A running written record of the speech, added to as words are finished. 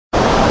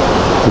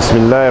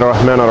Bismillah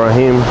ar-Rahman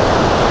ar-Rahim.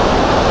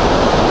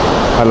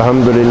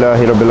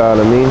 Alhamdulillahi Rabbil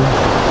Alameen.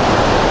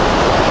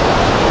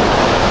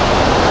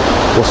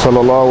 Wa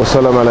sallallahu wa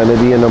sallam ala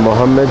nabiyyina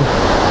Muhammad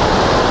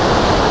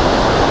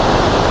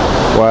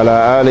wa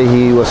ala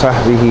alihi wa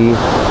sahbihi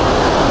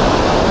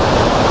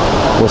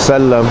wa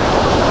sallam.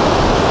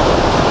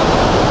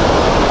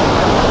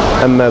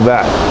 Amma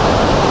ba'd.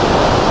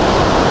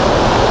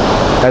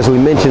 As we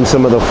mentioned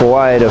some of the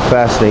Fawaid of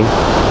fasting,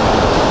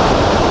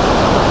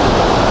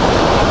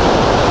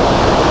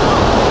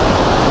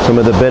 some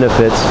of the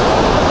benefits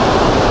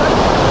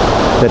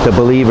that the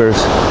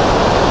believers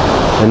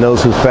and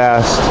those who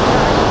fast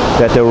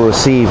that they will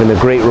receive, and the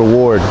great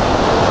reward.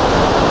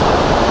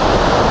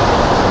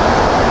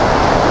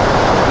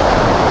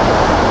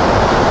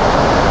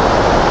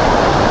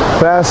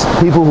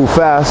 People who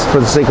fast for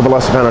the sake of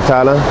Allah subhanahu wa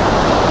ta'ala,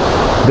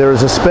 there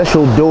is a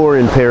special door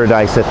in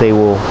paradise that they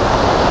will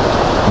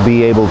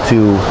be able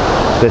to,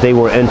 that they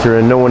will enter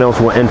and no one else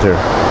will enter.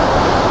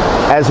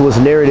 As was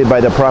narrated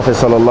by the Prophet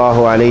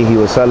sallallahu alaihi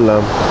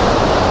wasallam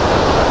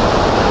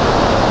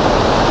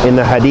in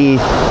the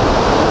Hadeeth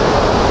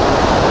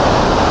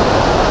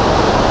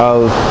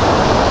of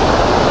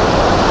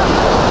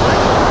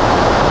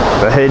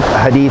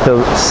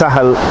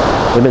Sahal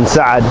ibn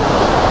Sa'ad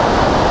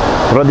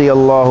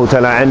radiyallahu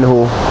ta'ala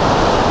anhu,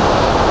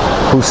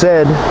 who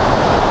said,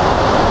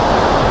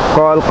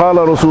 قال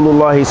رسول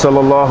الله صلى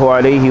الله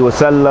عليه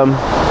وسلم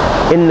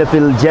إن في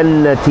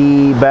الجنة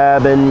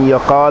بابا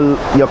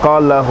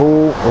يقال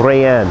له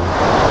ريان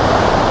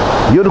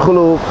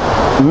يدخل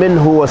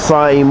منه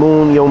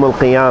الصائمون يوم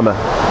القيامة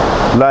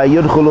لا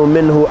يدخل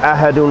منه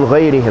أحد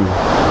غيرهم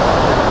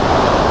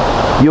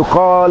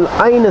يقال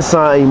أين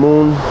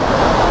الصائمون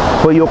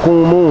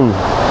فيقومون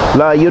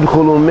لا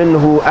يدخل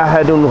منه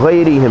أحد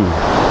غيرهم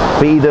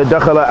فإذا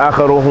دخل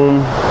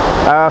آخرهم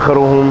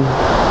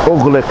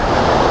أغلق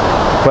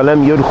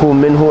فلم يدخل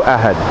منه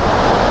أحد.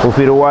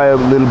 وفي رواية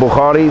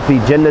للبخاري في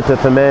جنة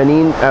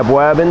 80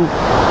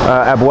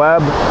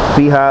 أبواب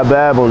فيها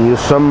باب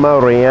يسمى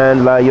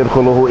ريان لا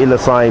يدخله إلا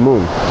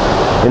صائمون.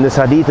 In this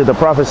hadith of the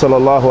Prophet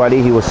sallallahu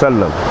alaihi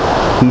wasallam,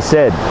 he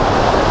said,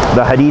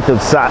 the hadith of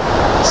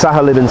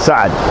Sahal ibn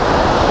Sa'ad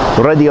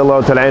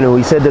radiyallahu ta'ala anhu,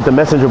 he said that the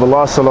Messenger of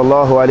Allah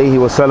sallallahu alaihi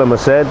wasallam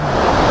said,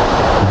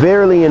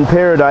 verily in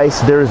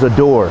paradise there is a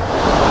door.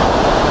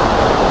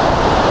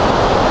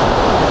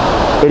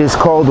 It is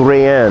called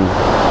Rayyan,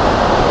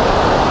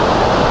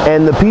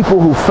 and the people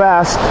who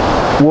fast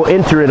will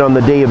enter it on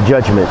the Day of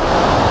Judgment,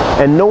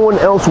 and no one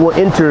else will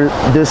enter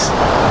this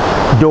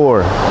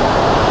door.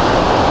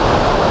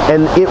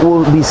 And it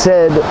will be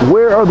said,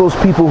 where are those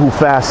people who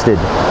fasted?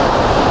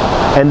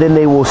 And then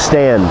they will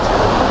stand,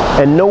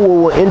 and no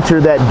one will enter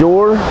that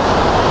door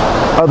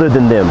other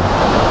than them.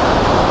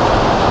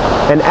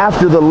 And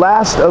after the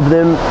last of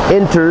them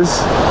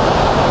enters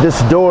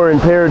this door in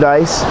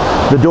paradise,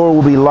 the door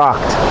will be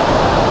locked,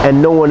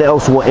 and no one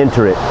else will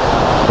enter it.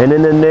 And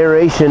in the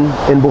narration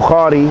in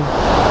Bukhari,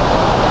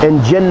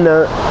 in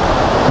Jannah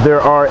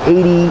there are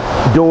 80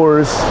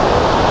 doors,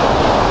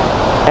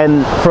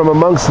 and from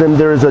amongst them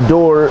there is a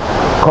door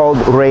called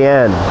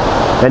Rayyan,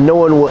 and no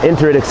one will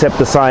enter it except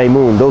the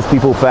Saimun, those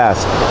people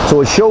fast.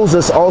 So it shows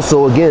us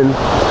also again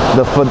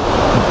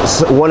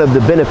one of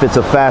the benefits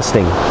of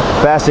fasting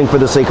for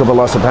the sake of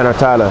Allah subhanahu wa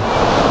ta'ala,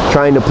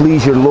 trying to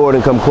please your Lord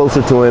and come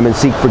closer to Him and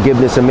seek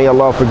forgiveness, and may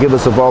Allah forgive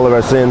us of all of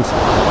our sins.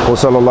 Wa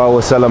sallallahu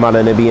wa sallam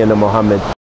ala nabiyyina Muhammad.